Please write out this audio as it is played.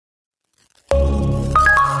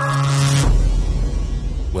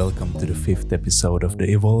welcome to the fifth episode of the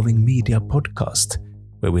Evolving Media podcast,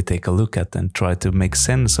 where we take a look at and try to make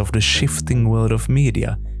sense of the shifting world of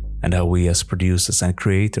media and how we as producers and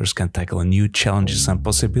creators can tackle new challenges and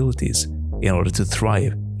possibilities in order to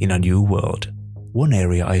thrive in a new world. One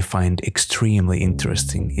area I find extremely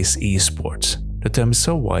interesting is esports. The term is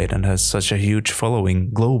so wide and has such a huge following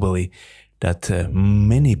globally that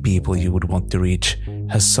many people you would want to reach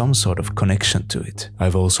has some sort of connection to it.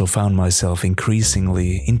 I've also found myself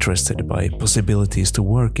increasingly interested by possibilities to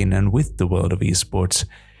work in and with the world of esports,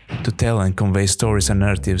 to tell and convey stories and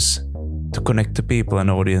narratives, to connect to people and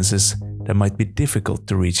audiences that might be difficult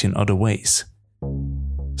to reach in other ways.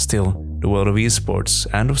 Still, the world of esports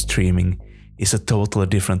and of streaming is a totally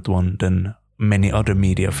different one than many other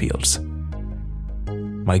media fields.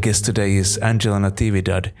 My guest today is Angela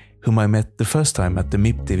Natividad, whom I met the first time at the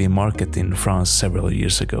MIP TV market in France several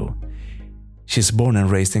years ago. She's born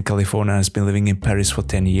and raised in California and has been living in Paris for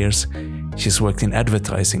 10 years. She's worked in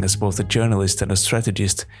advertising as both a journalist and a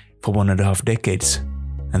strategist for 1.5 decades.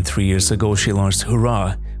 And 3 years ago she launched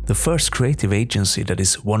Hurrah, the first creative agency that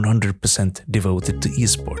is 100% devoted to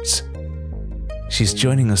esports. She's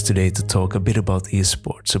joining us today to talk a bit about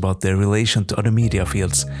esports, about their relation to other media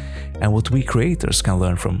fields, and what we creators can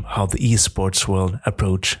learn from how the esports world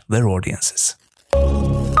approach their audiences.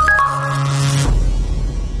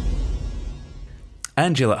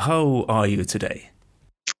 Angela, how are you today?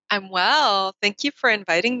 I'm well. Thank you for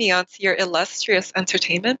inviting me onto your illustrious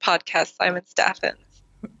entertainment podcast, Simon Staffin.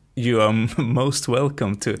 You are most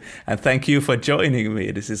welcome to, and thank you for joining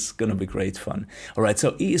me. This is going to be great fun. All right,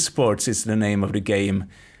 so esports is the name of the game,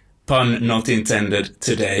 pun not intended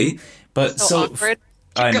today. But so awkward.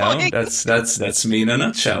 I know that's me in a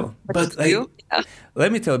nutshell. But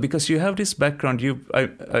let me tell you, because you have this background.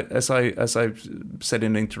 As I said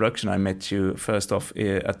in the introduction, I met you first off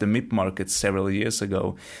at the MIP market several years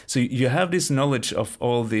ago. So you have this knowledge of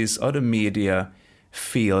all these other media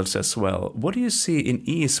fields as well. What do you see in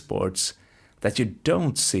esports that you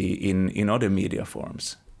don't see in other media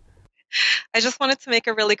forms? I just wanted to make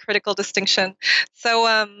a really critical distinction.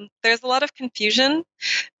 So there's a lot of confusion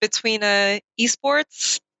between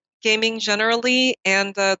esports, gaming generally,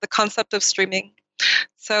 and the concept of streaming.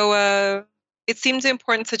 So it seems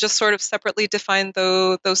important to just sort of separately define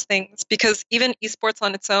those things, because even esports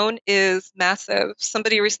on its own is massive.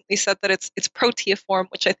 Somebody recently said that it's proteoform,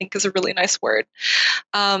 which I think is a really nice word.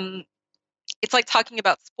 It's like talking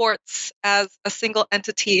about sports as a single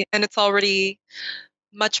entity, and it's already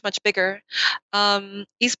much, much bigger.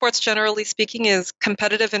 Esports, generally speaking, is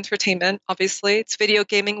competitive entertainment, obviously. It's video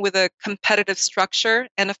gaming with a competitive structure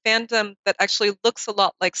and a fandom that actually looks a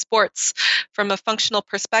lot like sports from a functional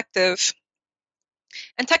perspective.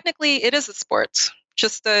 And technically, it is a sport,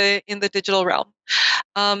 just in the digital realm.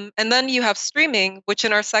 And then you have streaming, which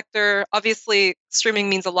in our sector, obviously, streaming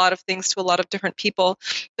means a lot of things to a lot of different people.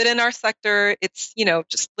 But in our sector, it's,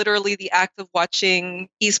 just literally the act of watching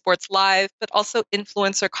esports live, but also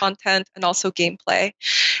influencer content and also gameplay.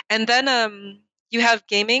 And then you have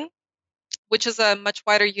gaming, which is a much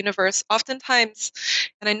wider universe. Oftentimes,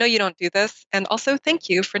 and I know you don't do this, and also thank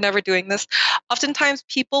you for never doing this, oftentimes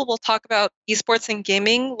people will talk about esports and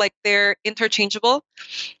gaming like they're interchangeable.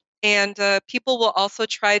 And people will also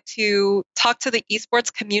try to talk to the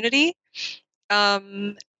esports community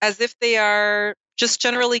as if they are just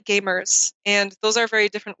generally gamers. And those are very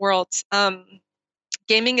different worlds.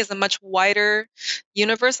 Gaming is a much wider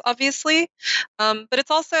universe, obviously, but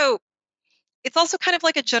it's also kind of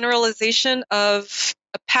like a generalization of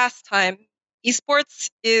a pastime.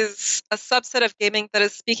 Esports is a subset of gaming that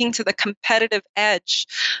is speaking to the competitive edge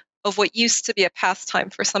of what used to be a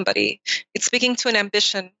pastime for somebody. It's speaking to an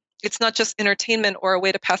ambition. It's not just entertainment or a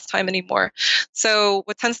way to pass time anymore. So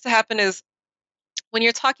what tends to happen is when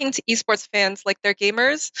you're talking to esports fans like they're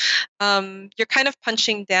gamers, you're kind of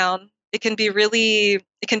punching down. It can be really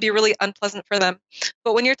unpleasant for them.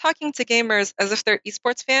 But when you're talking to gamers as if they're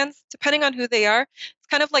esports fans, depending on who they are, it's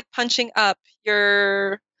kind of like punching up.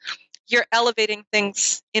 You're elevating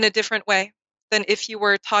things in a different way than if you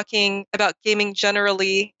were talking about gaming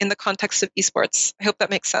generally in the context of esports. I hope that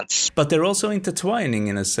makes sense. But they're also intertwining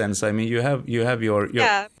in a sense. I mean, you have your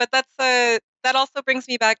Yeah, but that also brings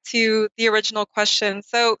me back to the original question.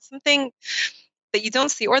 So something that you don't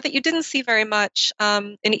see or that you didn't see very much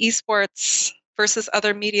in esports versus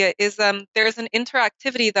other media is there's an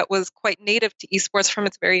interactivity that was quite native to esports from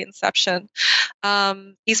its very inception.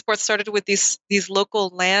 Esports started with these local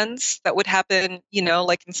LANs that would happen,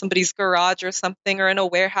 like in somebody's garage or something, or in a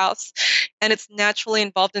warehouse, and it's naturally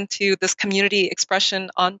involved into this community expression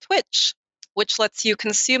on Twitch, which lets you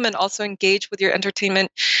consume and also engage with your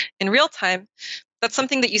entertainment in real time. that's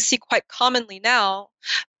something that you see quite commonly now.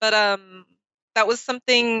 But that was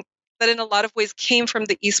something that in a lot of ways came from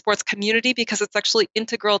the esports community because it's actually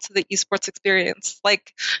integral to the esports experience.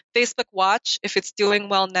 Like Facebook Watch, if it's doing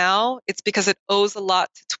well now, it's because it owes a lot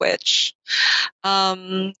to Twitch.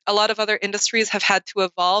 A lot of other industries have had to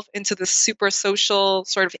evolve into this super social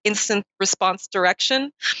sort of instant response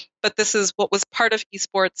direction, but this is what was part of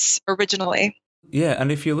esports originally. Yeah,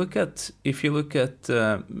 and if you look at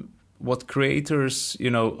what creators,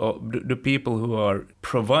 the people who are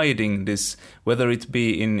providing this, whether it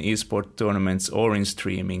be in esport tournaments or in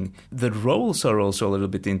streaming, the roles are also a little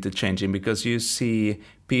bit interchanging, because you see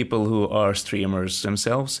people who are streamers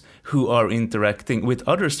themselves who are interacting with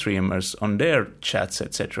other streamers on their chats,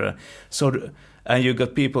 etc. And you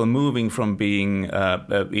got people moving from being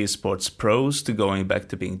esports pros to going back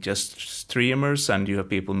to being just streamers, and you have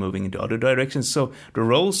people moving into other directions. So the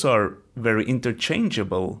roles are very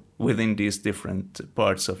interchangeable within these different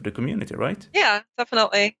parts of the community, right? Yeah,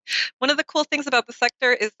 definitely. One of the cool things about the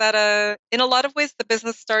sector is that in a lot of ways the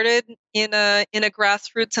business started in a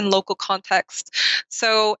grassroots and local context.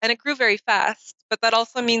 So, and it grew very fast, but that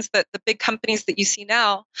also means that the big companies that you see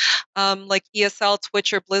now, like ESL,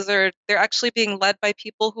 Twitch, or Blizzard, they're actually being led by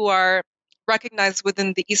people who are recognized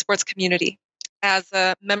within the esports community as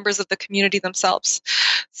members of the community themselves.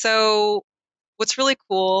 So what's really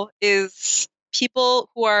cool is people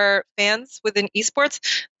who are fans within esports,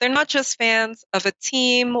 they're not just fans of a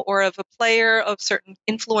team or of a player, of certain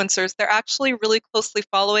influencers. They're actually really closely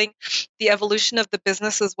following the evolution of the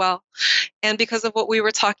business as well. And because of what we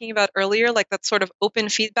were talking about earlier, like that sort of open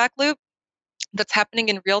feedback loop that's happening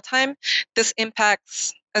in real time, this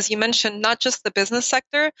impacts, as you mentioned, not just the business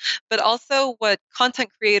sector, but also what content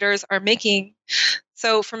creators are making.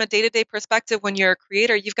 So from a day-to-day perspective, when you're a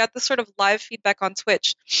creator, you've got this sort of live feedback on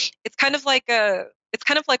Twitch. It's kind of like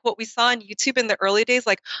what we saw on YouTube in the early days,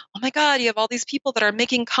 like, oh my God, you have all these people that are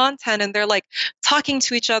making content and they're like talking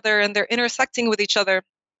to each other and they're intersecting with each other.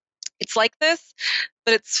 It's like this,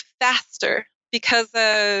 but it's faster because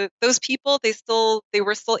those people, they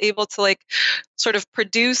were still able to like sort of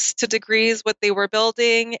produce to degrees what they were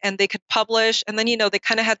building, and they could publish, and then they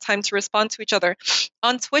kind of had time to respond to each other.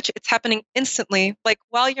 On Twitch, it's happening instantly. Like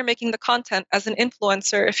while you're making the content as an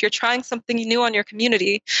influencer, if you're trying something new on your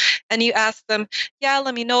community and you ask them, yeah,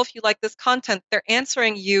 let me know if you like this content, they're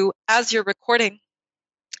answering you as you're recording.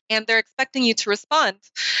 And they're expecting you to respond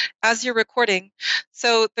as you're recording.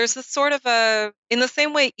 So there's this sort of in the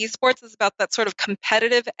same way esports is about that sort of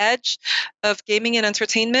competitive edge of gaming and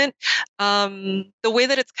entertainment, the way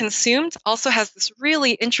that it's consumed also has this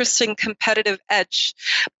really interesting competitive edge,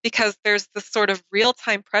 because there's this sort of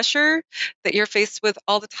real-time pressure that you're faced with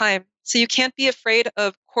all the time. So you can't be afraid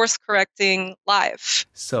of course correcting live.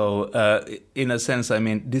 So in a sense, I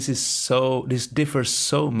mean, this differs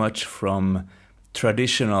so much from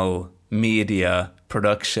traditional media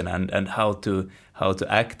production and how to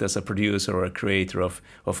act as a producer or a creator of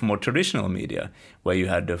more traditional media, where you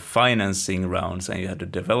had the financing rounds and you had the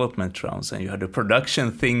development rounds and you had the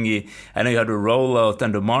production thingy and you had the rollout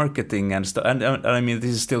and the marketing and stuff. And I mean,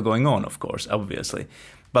 this is still going on, of course, obviously,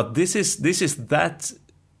 but this is that,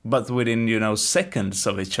 but within seconds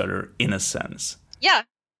of each other, in a sense. Yeah.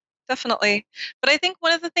 Definitely. But I think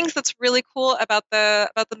one of the things that's really cool about the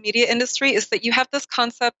media industry is that you have this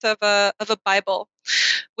concept of a Bible,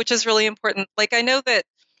 which is really important. Like I know that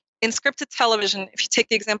in scripted television, if you take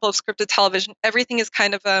the example of scripted television, everything is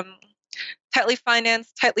kind of tightly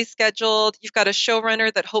financed, tightly scheduled. You've got a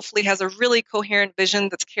showrunner that hopefully has a really coherent vision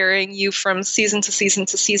that's carrying you from season to season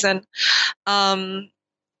to season.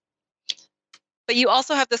 But you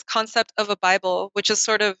also have this concept of a Bible, which is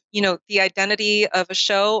sort of, the identity of a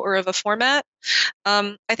show or of a format.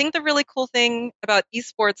 I think the really cool thing about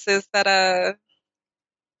esports is that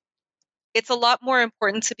it's a lot more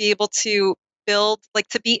important to be able to build, like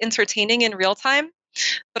to be entertaining in real time.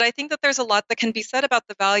 But I think that there's a lot that can be said about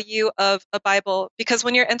the value of a Bible, because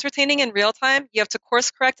when you're entertaining in real time, you have to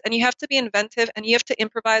course correct and you have to be inventive and you have to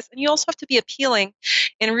improvise and you also have to be appealing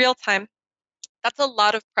in real time. That's a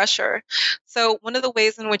lot of pressure. So one of the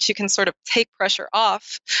ways in which you can sort of take pressure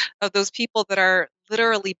off of those people that are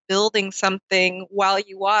literally building something while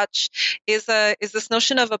you watch is this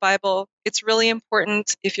notion of a Bible. It's really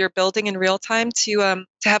important if you're building in real time to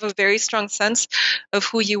have a very strong sense of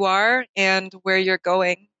who you are and where you're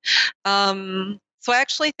going. So I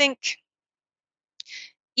actually think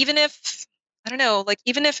even if in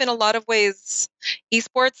a lot of ways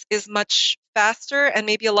esports is much faster and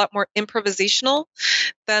maybe a lot more improvisational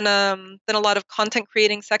than a lot of content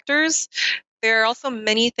creating sectors, there are also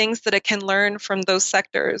many things that it can learn from those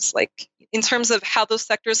sectors. Like in terms of how those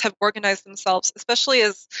sectors have organized themselves, especially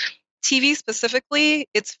as TV specifically,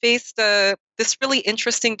 it's faced this really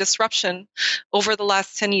interesting disruption over the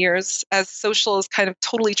last 10 years as social has kind of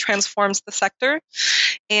totally transformed the sector.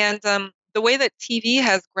 And the way that TV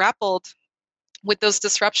has grappled with those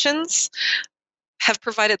disruptions have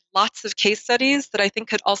provided lots of case studies that I think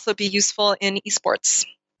could also be useful in esports.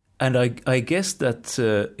 And I guess that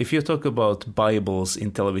if you talk about Bibles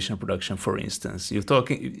in television production, for instance, you're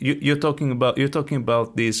talking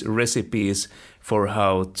about these recipes for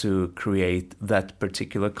how to create that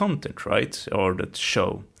particular content, right, or that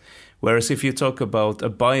show. Whereas if you talk about a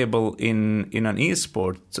Bible in an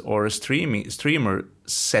esport or a streamer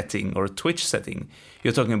setting or a Twitch setting,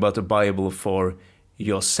 you're talking about a Bible for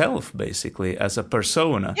yourself, basically, as a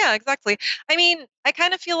persona. Yeah, exactly. I mean, I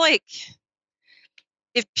kind of feel like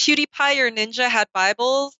if PewDiePie or Ninja had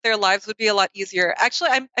Bibles, their lives would be a lot easier. Actually,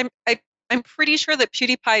 I'm pretty sure that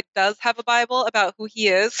PewDiePie does have a Bible about who he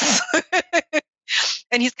is,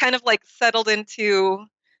 and he's kind of like settled into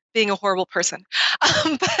being a horrible person.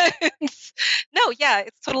 But no, yeah,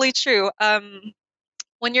 it's totally true.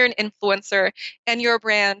 When you're an influencer and you're a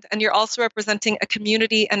brand and you're also representing a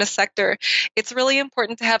community and a sector, it's really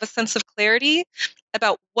important to have a sense of clarity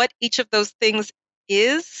about what each of those things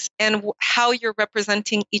is and how you're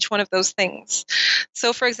representing each one of those things.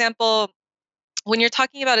 So, for example, when you're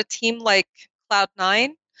talking about a team like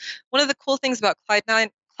Cloud9, one of the cool things about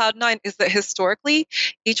Cloud9 is that historically,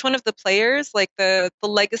 each one of the players, like the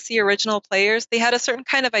legacy original players, they had a certain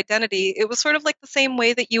kind of identity. It was sort of like the same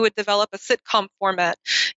way that you would develop a sitcom format.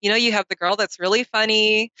 You know, you have the girl that's really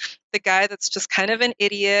funny, the guy that's just kind of an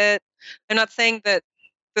idiot. I'm not saying that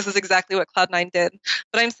this is exactly what Cloud9 did,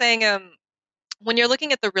 but I'm saying when you're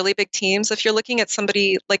looking at the really big teams, if you're looking at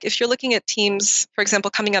teams, for example,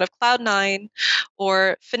 coming out of Cloud9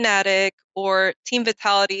 or Fnatic or Team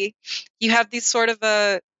Vitality, you have these sort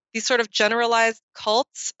of generalized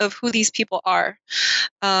cults of who these people are.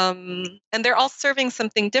 And they're all serving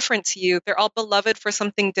something different to you. They're all beloved for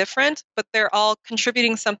something different, but they're all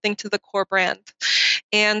contributing something to the core brand.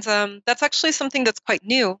 And that's actually something that's quite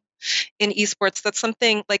new in esports. That's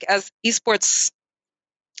something like as esports,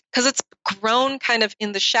 because it's grown kind of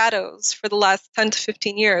in the shadows for the last 10 to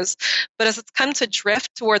 15 years. But as it's come to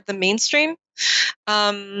drift toward the mainstream,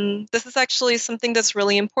 this is actually something that's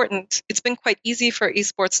really important. It's been quite easy for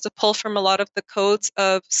esports to pull from a lot of the codes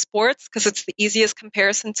of sports because it's the easiest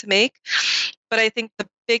comparison to make. But I think the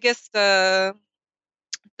biggest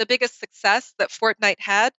success that Fortnite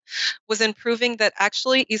had was in proving that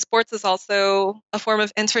actually esports is also a form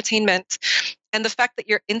of entertainment. And the fact that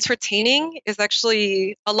you're entertaining is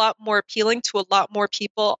actually a lot more appealing to a lot more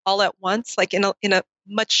people all at once, like in a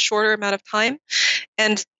much shorter amount of time.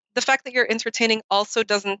 And the fact that you're entertaining also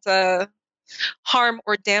doesn't harm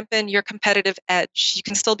or dampen your competitive edge. You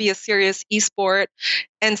can still be a serious esport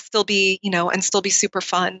and still be super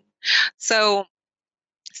fun. So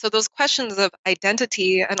those questions of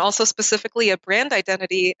identity and also specifically a brand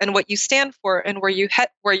identity and what you stand for and where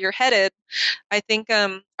you're headed, I think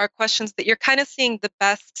are questions that you're kind of seeing the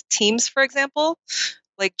best teams, for example,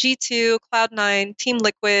 like G2, Cloud9, Team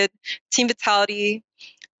Liquid, Team Vitality.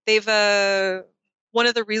 They've one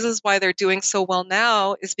of the reasons why they're doing so well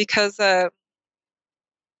now is because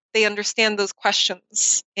they understand those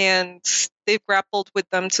questions and they've grappled with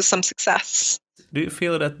them to some success. Do you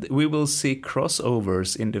feel that we will see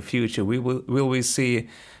crossovers in the future? Will we see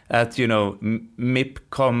at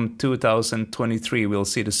MIPCOM 2023? We'll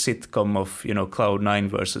see the sitcom of Cloud9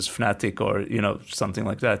 versus Fnatic or something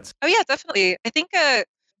like that. Oh yeah, definitely. I think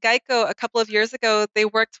Geico a couple of years ago they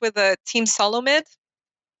worked with a Team Solomid,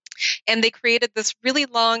 and they created this really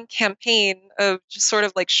long campaign of just sort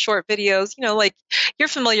of like short videos. Like you're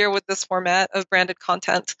familiar with this format of branded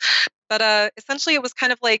content, but essentially it was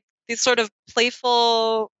kind of like these sort of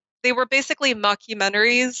playful, they were basically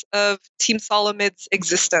mockumentaries of Team Solomid's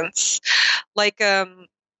existence. Like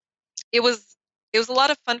it was a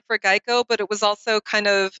lot of fun for Geico, but it was also kind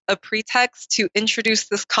of a pretext to introduce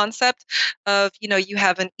this concept of, you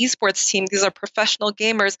have an esports team. These are professional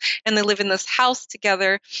gamers and they live in this house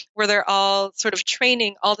together where they're all sort of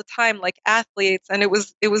training all the time like athletes. And it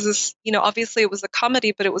was this, obviously it was a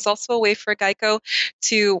comedy, but it was also a way for Geico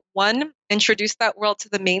to, one, introduce that world to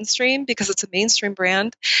the mainstream because it's a mainstream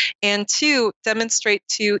brand, and two, demonstrate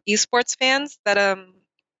to esports fans that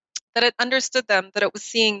it understood them, that it was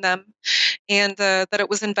seeing them, and that it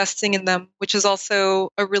was investing in them, which is also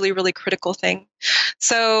a really, really critical thing.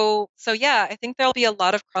 So yeah, I think there'll be a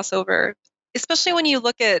lot of crossover, especially when you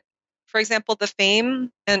look at, for example, the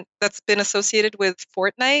fame and that's been associated with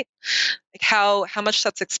Fortnite, like how much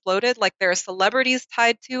that's exploded. Like there are celebrities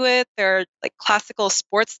tied to it. There are like classical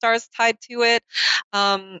sports stars tied to it.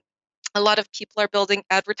 A lot of people are building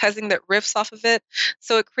advertising that riffs off of it.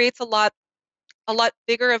 So it creates a lot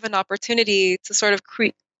bigger of an opportunity to sort of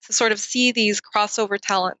create to sort of see these crossover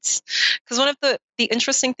talents. Because one of the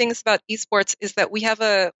interesting things about esports is that we have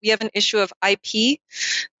an issue of IP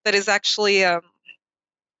that is actually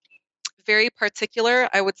very particular,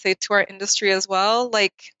 I would say, to our industry as well.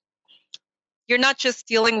 Like you're not just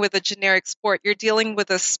dealing with a generic sport, you're dealing with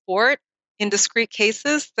a sport in discrete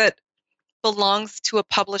cases that belongs to a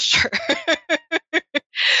publisher.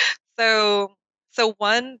 So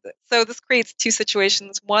so this creates two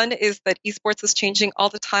situations. One is that esports is changing all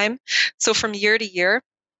the time. So from year to year,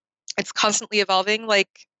 it's constantly evolving. Like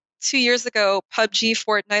 2 years ago, PUBG,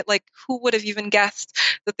 Fortnite, like who would have even guessed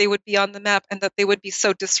that they would be on the map and that they would be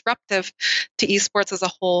so disruptive to esports as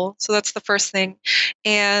a whole? So that's the first thing.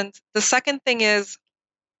 And the second thing is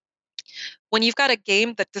when you've got a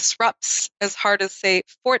game that disrupts as hard as say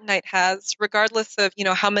Fortnite has, regardless of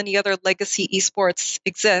how many other legacy esports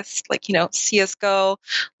exist, like CS:GO,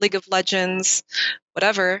 League of Legends,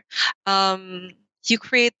 whatever, you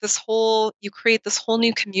create this whole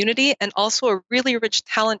new community and also a really rich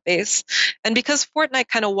talent base. And because Fortnite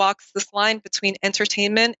kind of walks this line between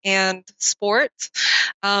entertainment and sport,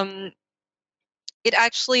 it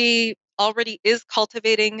actually already is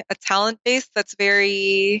cultivating a talent base that's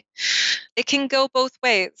very, it can go both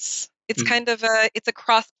ways. It's kind of it's a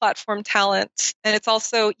cross-platform talent, and it's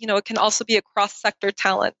also, it can also be a cross-sector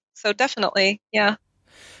talent. So definitely, yeah.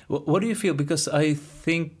 What do you feel? Because I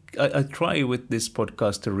think I try with this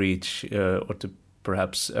podcast to reach or to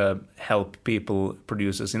perhaps help people,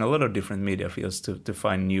 producers in a lot of different media fields to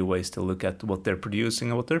find new ways to look at what they're producing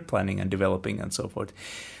and what they're planning and developing and so forth.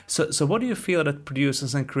 So what do you feel that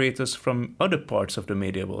producers and creators from other parts of the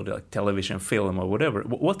media world, like television, film or whatever,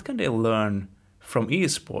 what can they learn from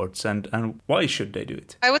esports and why should they do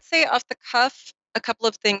it? I would say off the cuff, a couple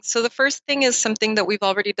of things. So the first thing is something that we've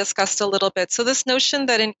already discussed a little bit. So this notion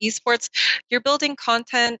that in esports, you're building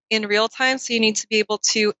content in real time, so you need to be able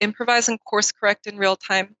to improvise and course correct in real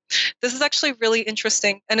time. This is actually really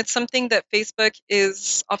interesting, and it's something that Facebook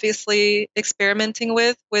is obviously experimenting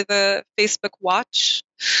with a Facebook Watch.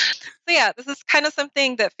 So yeah, this is kind of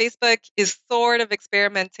something that Facebook is sort of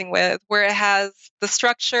experimenting with, where it has the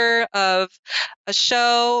structure of a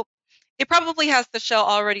show. It probably has the show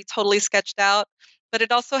already totally sketched out, but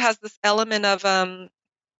it also has this element of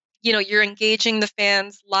you're engaging the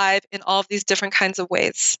fans live in all of these different kinds of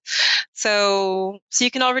ways. So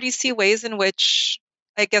you can already see ways in which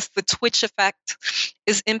I guess the Twitch effect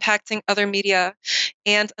is impacting other media.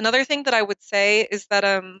 And another thing that I would say is that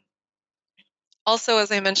also,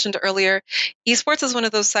 as I mentioned earlier, esports is one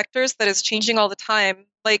of those sectors that is changing all the time.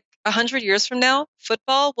 Like 100 years from now,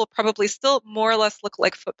 football will probably still more or less look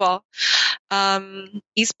like football.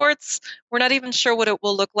 Esports, we're not even sure what it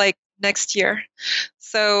will look like next year.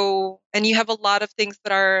 So, and you have a lot of things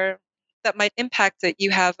that might impact it.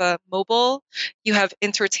 You have mobile, you have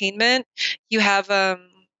entertainment, you have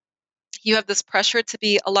this pressure to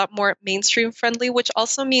be a lot more mainstream friendly, which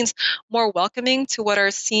also means more welcoming to what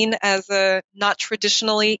are seen as not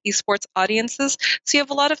traditionally esports audiences. So you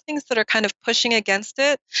have a lot of things that are kind of pushing against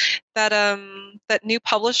it that that new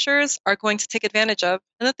publishers are going to take advantage of,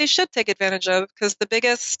 and that they should take advantage of, because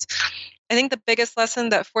I think the biggest lesson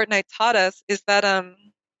that Fortnite taught us is that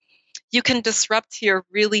you can disrupt here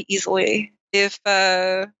really easily if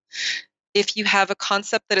you have a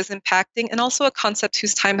concept that is impacting and also a concept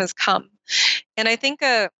whose time has come. And I think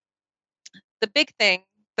the big thing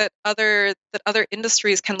that other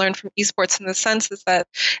industries can learn from esports in the sense is that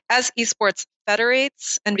as esports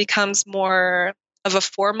federates and becomes more of a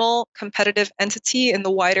formal competitive entity in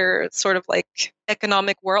the wider sort of like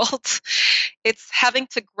economic world, it's having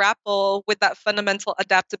to grapple with that fundamental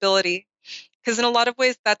adaptability. Because in a lot of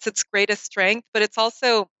ways, that's its greatest strength, but it's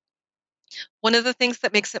also one of the things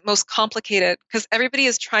that makes it most complicated, because everybody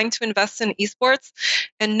is trying to invest in esports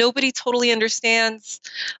and nobody totally understands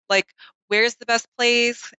like where's the best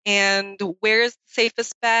place and where's the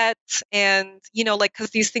safest bet, and like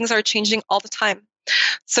because these things are changing all the time.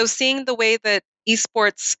 So seeing the way that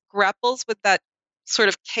esports grapples with that sort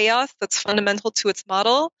of chaos that's fundamental to its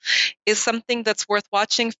model is something that's worth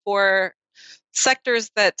watching for sectors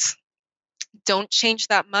that don't change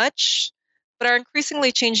that much, but are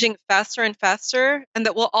increasingly changing faster and faster, and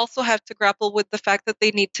that will also have to grapple with the fact that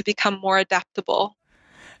they need to become more adaptable.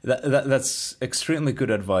 That's extremely good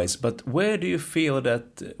advice. But where do you feel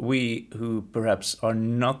that we who perhaps are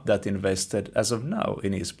not that invested as of now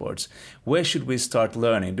in esports, where should we start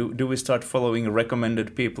learning? Do we start following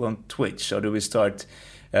recommended people on Twitch, or do we start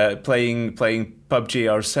playing PUBG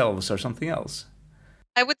ourselves or something else?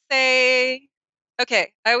 I would say,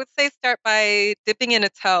 okay, I would say start by dipping in a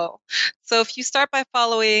toe. So if you start by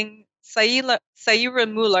following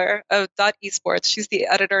Sayura Mueller of Dot Esports, she's the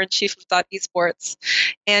editor in chief of Dot Esports,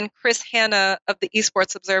 and Chris Hanna of the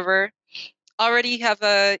Esports Observer, already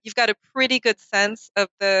you've got a pretty good sense of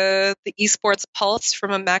the esports pulse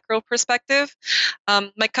from a macro perspective.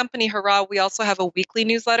 My company, Hurrah, we also have a weekly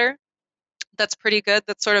newsletter that's pretty good,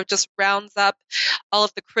 that sort of just rounds up all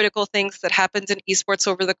of the critical things that happened in esports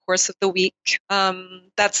over the course of the week.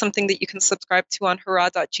 That's something that you can subscribe to on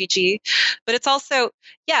hurrah.gg. But it's also,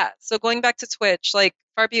 yeah, so going back to Twitch, like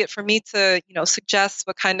far be it for me to, suggest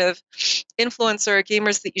what kind of influencer or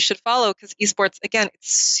gamers that you should follow, because esports, again,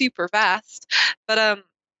 it's super vast. But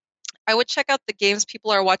I would check out the games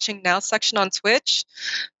people are watching now section on Twitch.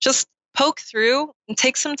 Just poke through and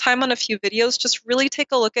take some time on a few videos. Just really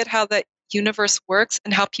take a look at how that universe works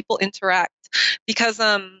and how people interact. Because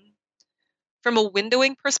from a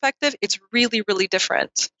windowing perspective, it's really, really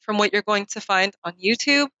different from what you're going to find on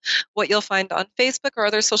YouTube, what you'll find on Facebook or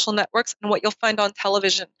other social networks, and what you'll find on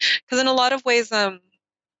television. Because in a lot of ways,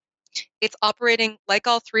 it's operating like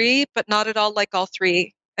all three, but not at all like all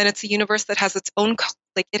three. And it's a universe that has its own,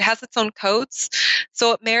 it has its own codes.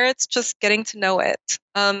 So it merits just getting to know it.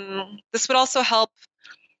 This would also help,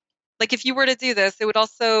 like if you were to do this, it would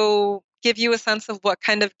also give you a sense of what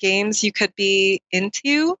kind of games you could be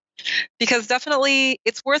into, because definitely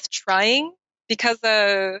it's worth trying, because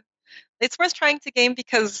it's worth trying to game,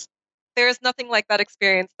 because there is nothing like that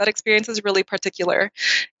experience. That experience is really particular.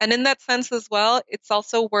 And in that sense as well, it's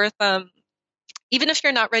also worth, even if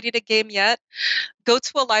you're not ready to game yet, go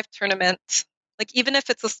to a live tournament. Like even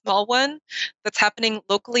if it's a small one that's happening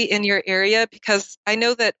locally in your area, because I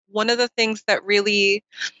know that one of the things that really,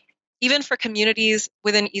 even for communities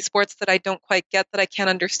within esports that I don't quite get, that I can't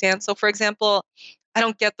understand. So for example, I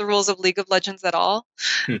don't get the rules of League of Legends at all.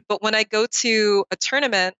 But when I go to a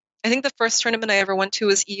tournament, I think the first tournament I ever went to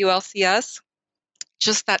was EULCS.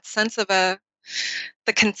 Just that sense of the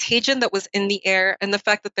contagion that was in the air, and the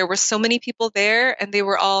fact that there were so many people there and they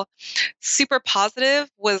were all super positive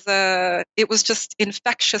it was just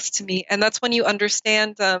infectious to me. And that's when you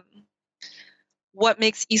understand what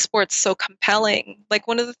makes esports so compelling. Like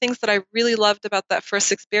one of the things that I really loved about that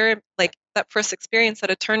first experience,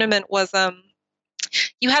 at a tournament, was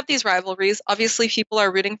you have these rivalries. Obviously, people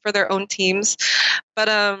are rooting for their own teams, but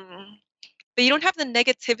you don't have the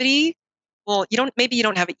negativity. Well, maybe you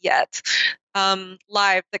don't have it yet.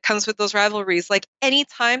 Live that comes with those rivalries. Like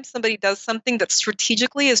anytime somebody does something that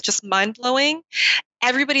strategically is just mind blowing,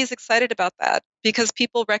 everybody's excited about that, because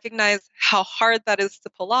people recognize how hard that is to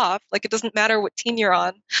pull off. Like it doesn't matter what team you're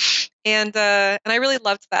on. And I really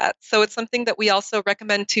loved that. So it's something that we also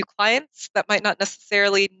recommend to clients that might not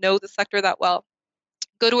necessarily know the sector that well.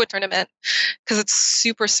 Go to a tournament, because it's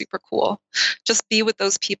super, super cool. Just be with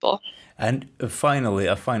those people. And finally,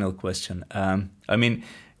 a final question. I mean,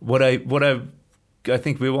 what I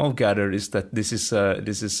think we've all gathered is that this is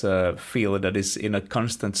a field that is in a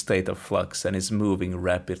constant state of flux and is moving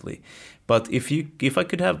rapidly. But if I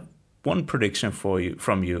could have one prediction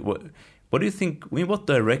from you, what do you think? In what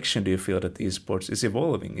direction do you feel that esports is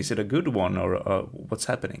evolving? Is it a good one, or what's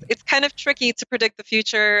happening? It's kind of tricky to predict the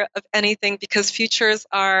future of anything, because futures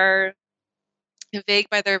are vague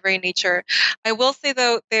by their very nature. I will say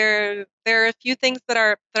though, there are a few things that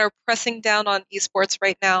are pressing down on esports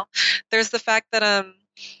right now. There's the fact that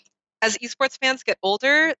as esports fans get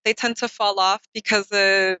older, they tend to fall off, because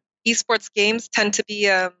esports games tend to be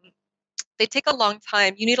they take a long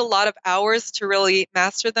time. You need a lot of hours to really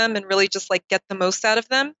master them and really just like get the most out of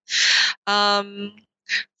them.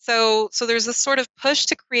 So there's this sort of push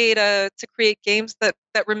to create games that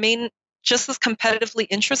remain just as competitively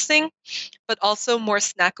interesting, but also more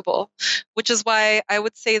snackable, which is why I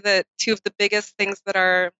would say that two of the biggest things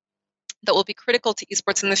that will be critical to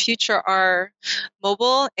esports in the future are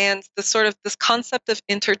mobile and this concept of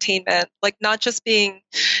entertainment, like not just being,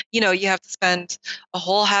 you have to spend a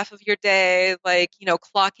whole half of your day, like,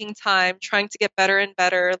 clocking time, trying to get better and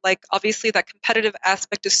better. Like obviously that competitive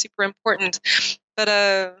aspect is super important, but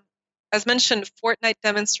as mentioned, Fortnite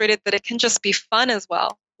demonstrated that it can just be fun as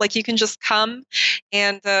well. Like you can just come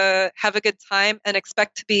and have a good time and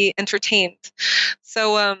expect to be entertained.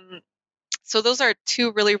 So So those are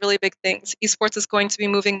two really, really big things. Esports is going to be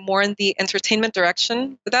moving more in the entertainment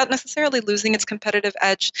direction without necessarily losing its competitive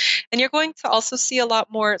edge. And you're going to also see a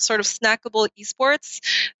lot more sort of snackable esports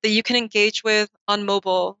that you can engage with on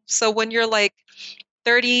mobile. So when you're like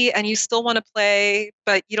 30 and you still want to play,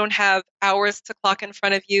 but you don't have hours to clock in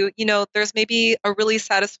front of you, there's maybe a really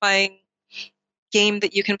satisfying game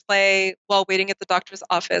that you can play while waiting at the doctor's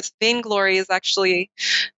office. Vainglory is actually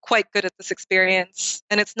quite good at this experience,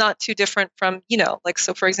 and it's not too different from,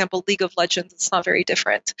 so for example, League of Legends, it's not very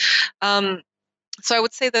different. So I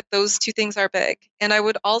would say that those two things are big. And I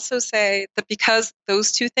would also say that because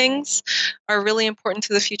those two things are really important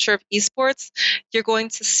to the future of esports, you're going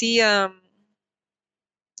to see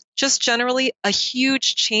just generally a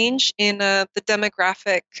huge change in the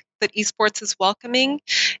demographic that esports is welcoming,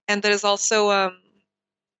 and that is also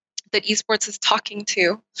that esports is talking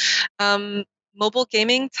to. Mobile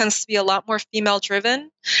gaming tends to be a lot more female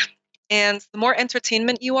driven, and the more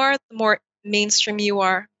entertainment you are, the more mainstream you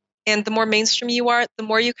are. And the more mainstream you are, the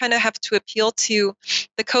more you kind of have to appeal to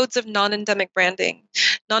the codes of non-endemic branding.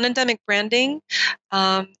 Non-endemic branding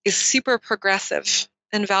is super progressive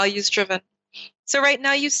and values driven. So right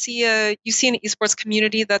now you see an esports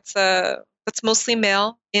community that's mostly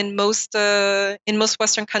male. In most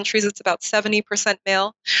Western countries, it's about 70%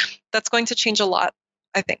 male. That's going to change a lot,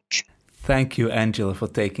 I think. Thank you, Angela, for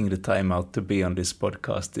taking the time out to be on this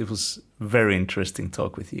podcast. It was very interesting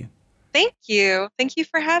talk with you. Thank you. Thank you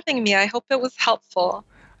for having me. I hope it was helpful.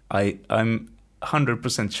 I'm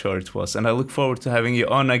 100% sure it was, and I look forward to having you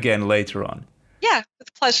on again later on. Yeah,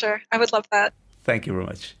 with pleasure. I would love that. Thank you very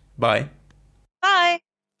much. Bye. Bye.